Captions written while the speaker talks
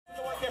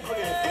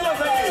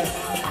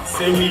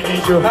Say we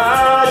need your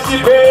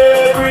hardship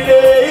every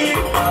day,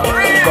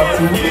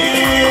 but we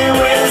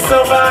will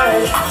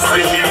survive.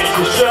 Say we need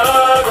your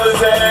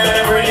struggles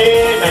every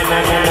day,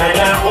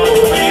 oh,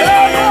 we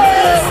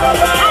will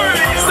survive.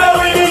 So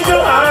we need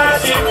your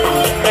hardship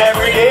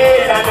every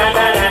day,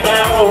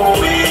 oh,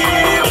 we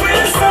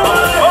will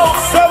survive.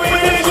 So we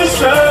need your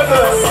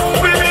struggles,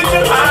 we need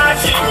your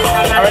hardship.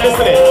 Alright,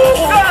 listen to it.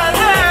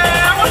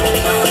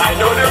 I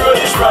know the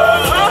road is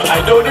rough,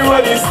 I know the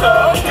road is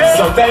tough.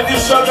 Sometimes you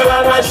struggle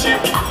and hardship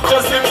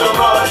just seem too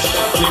much.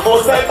 Keep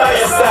both sides by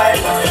your side,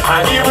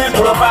 and He will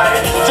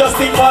provide. Just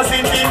think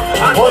positive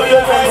and hold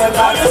your head and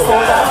back to hold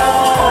on.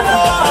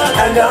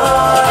 And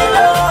on, and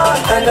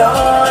on, and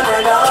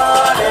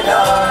on, and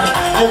on.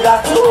 You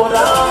got to hold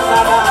on,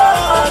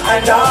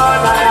 and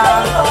on,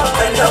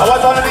 and on. I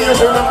want all of you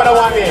to remember the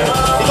one here.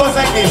 It goes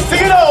like this.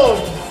 Sing it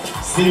out.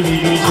 See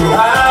me need you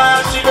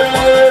hardship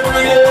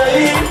every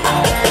day,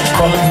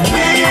 but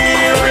we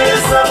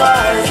will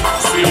survive.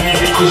 See me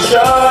need you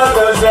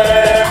struggles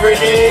every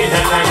day,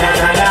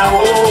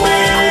 oh, we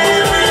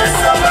will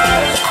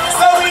survive.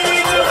 So we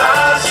need you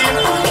hardship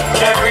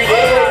every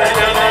day,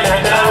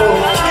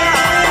 oh,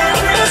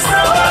 we will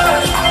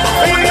survive.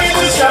 We need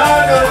you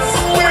struggles,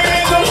 we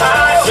need you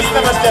hardship.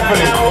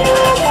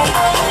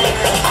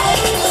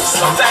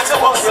 Sometimes I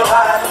work so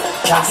hard,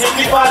 can't take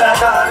me for that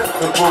hard.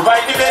 To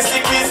provide the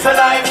basic needs to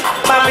life,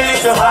 my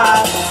needs so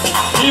hard.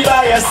 Be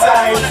by your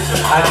side,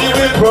 and He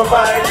will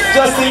provide.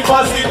 Just think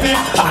positive,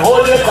 and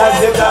hold it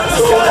as you got to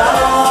hold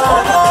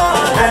on.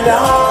 And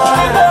on,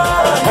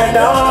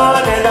 and on,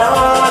 and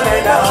on,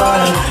 and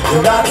on. You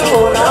got to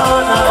hold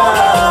on, and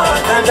on,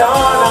 and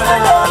on,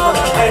 and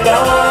on,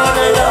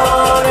 and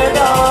on,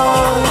 and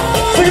on.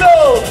 Sing it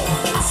out!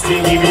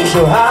 Sing it with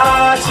your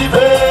hardship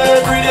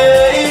every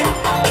day,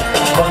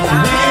 but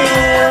we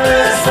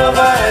will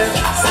survive.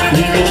 Sing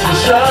it with your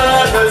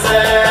struggles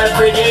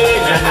every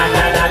day,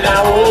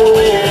 oh.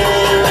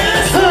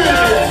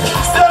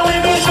 So we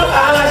need your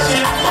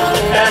hardship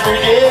every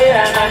day,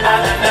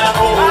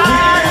 oh.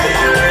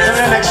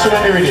 The next tune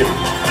on the rhythm.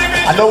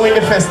 I know we're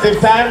in the festive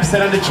time,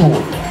 set on the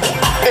tune.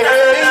 Hey,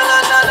 hey.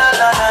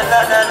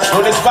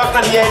 So this back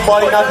on the end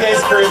body, not the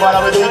ice cream, while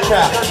I'm doing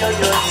trap.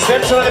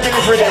 Same tune on the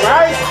biggest rhythm,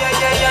 right?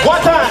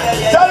 One time,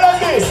 tell them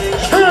this.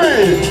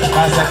 Hey.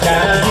 Cause I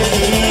can't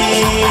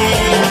believe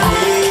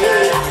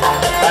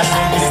I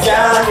think this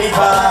can't be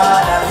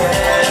bad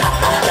again.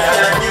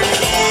 Can't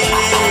believe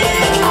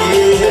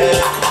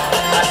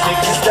I think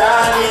this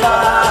can't be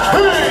bad.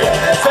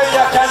 Say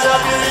I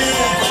cannot believe,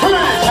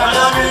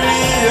 cannot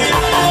believe,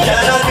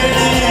 cannot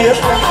believe,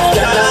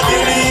 cannot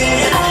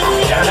believe,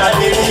 cannot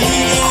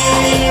believe,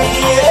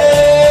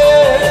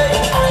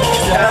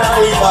 can't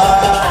be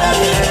bad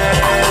again.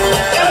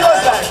 It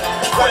goes like,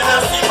 when I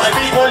see my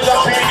people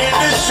jumping in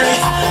the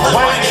streets,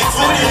 when it's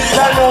to this,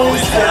 I know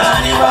it's can't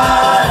be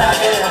bad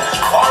again.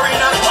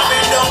 Foreigner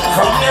coming down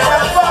from near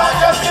and far,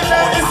 just to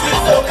let me see,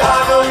 so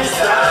can't know it's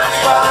can't be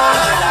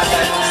bad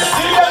again.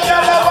 See the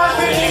girl I want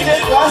to need a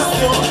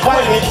costume,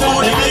 when they do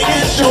the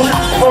biggest shoot,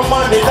 from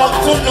Monday up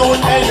to noon,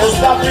 and you'll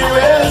stop me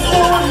real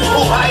soon.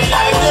 Oh, I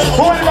like them.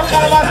 Who will look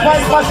at my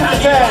spice, what's it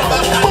again?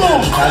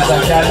 Boom! Cause I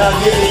cannot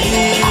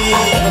believe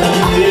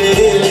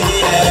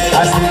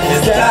I see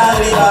this can't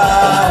be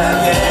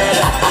bad again.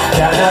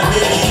 Cannot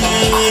believe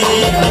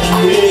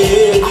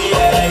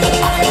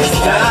it's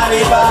can't be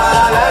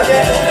bad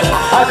again.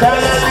 I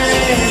cannot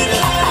believe,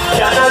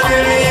 cannot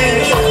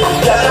believe,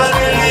 cannot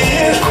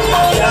believe,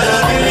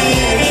 cannot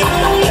believe,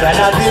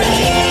 cannot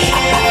believe.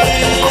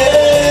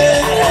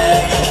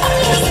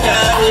 It's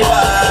can't be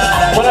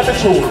bad. One of the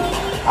tune.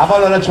 I have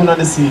another tune on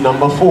the C,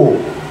 number 4.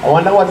 I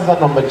wonder what is on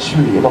number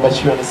 3. Number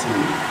 3 on the C.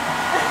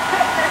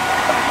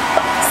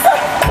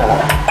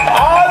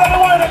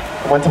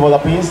 Want to hold a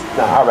piece?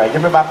 No, alright,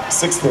 give me back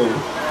 16.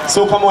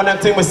 So come on and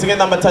think we're singing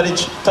number 13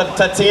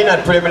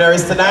 at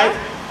preliminaries tonight.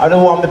 I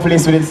don't want the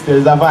police with it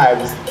still, the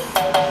vibes.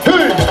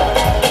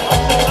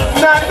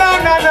 Na na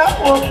na na,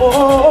 oh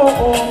oh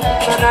oh,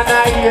 na na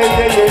na,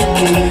 yeah.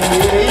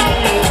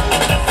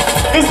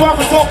 This one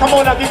for so come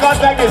on and because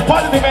like this,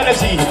 positive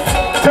energy.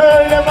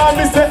 Tell them how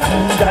me say,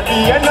 you got the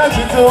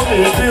energy to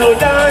make you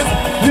dance.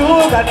 You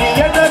got the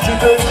energy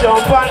to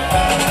jump on.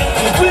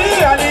 If we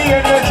are the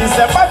energy,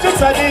 St.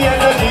 Patrick's are the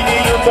energy, the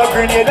youth of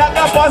Grenada, that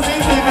the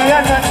positive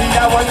energy,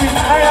 I want it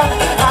higher,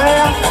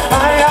 higher,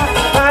 higher,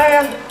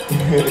 higher.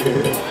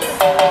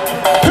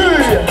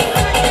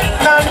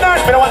 Now,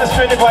 I don't want to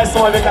strain the voice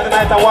so much because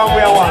tonight I one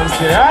way I want to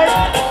see, right?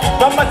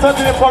 Number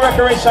 30 for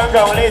recreation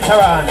ground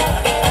later on.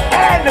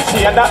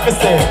 Energy, and that me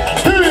say,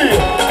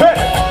 hey,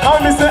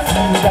 how me say,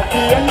 you got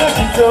the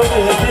energy to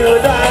make you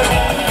dance.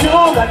 You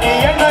got the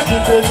energy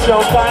to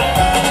jump on.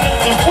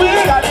 If we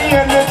got the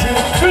energy,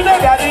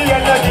 Grenada the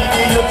energy,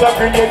 the youth of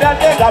Grenada,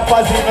 they got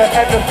positive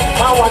energy.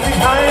 I want it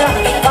higher,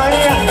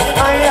 higher,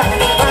 higher,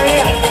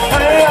 higher,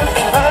 higher,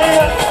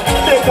 higher.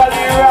 They call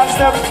the rocks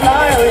them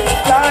flyer,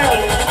 flyer,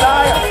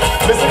 flyer.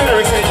 Listen to the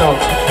lyrics now.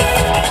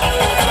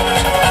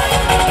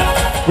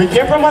 We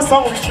came from a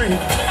song retreat,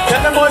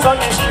 tell them boys on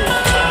the street.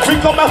 We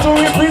come back to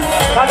repeat,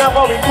 and now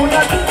we could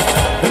not do.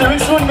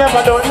 lyrics will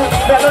never done,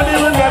 melody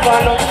will never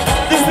know.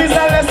 This is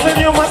a lesson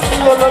you must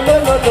know, no, no,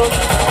 no, no.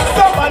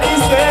 Somebody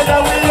said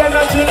that we are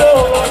not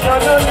alone, no,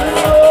 no,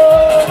 no,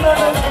 no,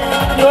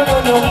 no, no,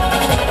 no.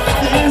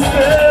 This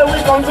day we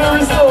come to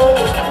restore.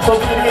 So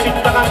we get it,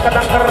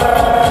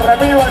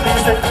 everyone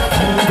is saying,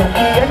 you got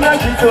the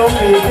energy to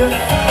make it.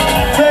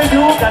 Say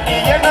you got the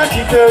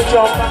energy to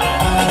jump.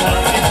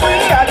 If we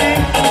got it,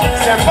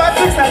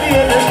 sympathics at the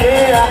end of the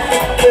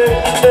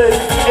day.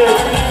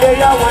 Hey,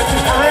 I want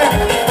it higher,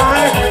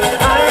 higher,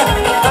 higher,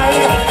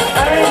 higher,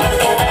 higher.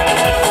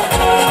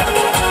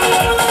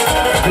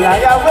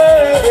 Fly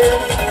away.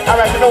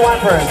 Alright, you know one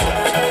first.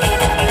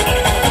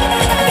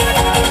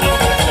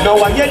 Now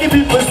I hear the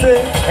people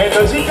say,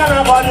 energy can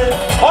have body.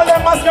 All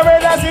them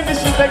masqueraders in the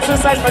ship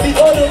exercise for the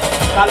other.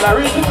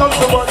 Calories become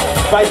so much,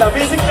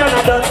 vitamins in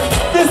Canada.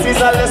 This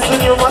is a lesson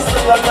you must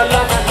learn.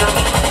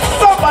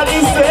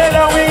 Somebody say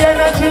that we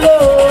energy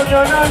low,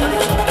 no, no, no.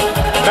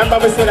 Remember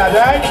we say that,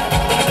 right?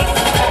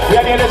 We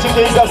are the energy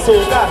days of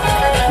Sauteurs.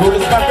 Rule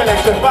is back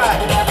electrify.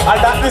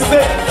 And that we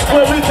say,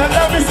 when we tell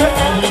them we say,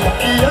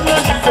 the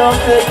energy don't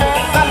take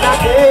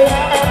it.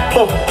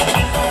 Boom.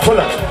 Hold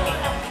on.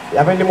 You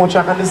have any more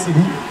track on the CD?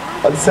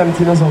 Or the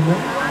 17 or something?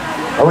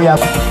 Oh, we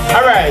have.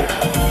 Alright.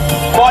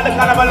 For all the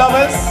carnival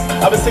lovers,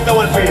 I will sing the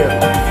one for you.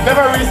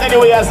 Never reached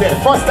anywhere as yet.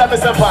 First time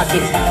in some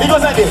parties. It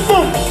goes like this.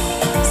 Boom!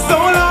 So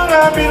long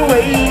I've been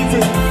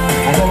waiting.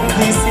 And I'm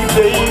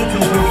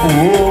anticipating.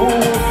 Oh,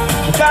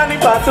 the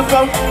carnival to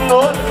come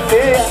on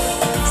there.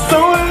 So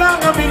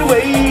long I've been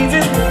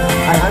waiting.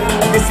 And I'm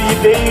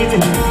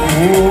anticipating.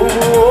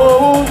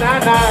 Oh,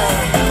 na na.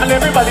 And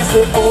everybody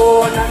say,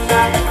 oh, na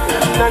na.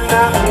 Na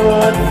na,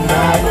 oh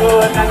na,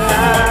 oh na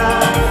na,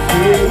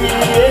 yeah,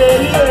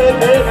 yeah,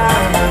 yeah, na.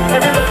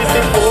 Everybody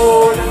say,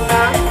 oh na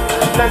na,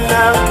 na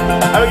na.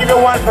 I will give you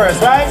one verse,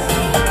 right?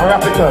 I'll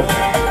wrap it up.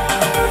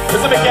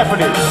 Listen be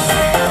carefully.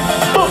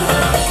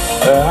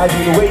 I've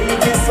been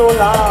waiting so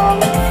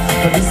long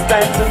for this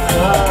time to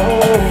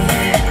come.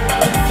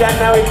 Can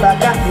now it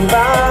back at me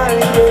by,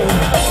 yeah.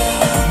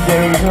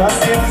 There was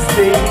in the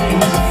stage,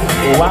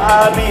 oh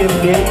I'll be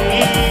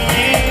amazed.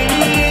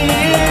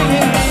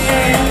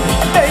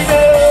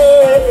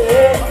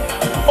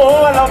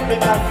 Oh, I love me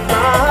that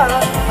man,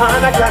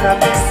 and I gotta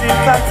miss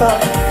it at all.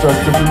 Just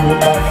to be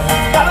with back,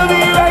 gotta be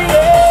right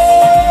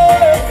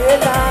there.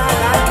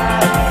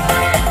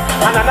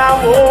 And I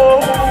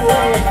whoa,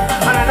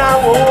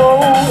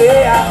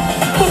 yeah.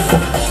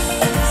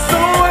 So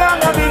long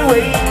I've been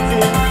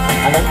waiting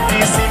and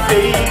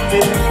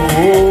anticipating.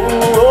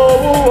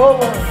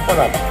 Hold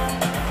on.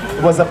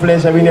 It was a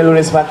pleasure being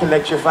alone back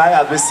Electrify.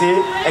 As we say,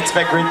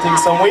 expect great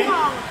things some way.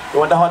 You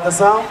want the hotter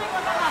song?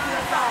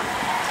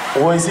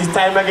 Oh, it's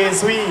time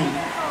against we.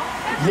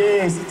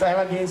 Yes, it's time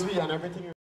against we and everything.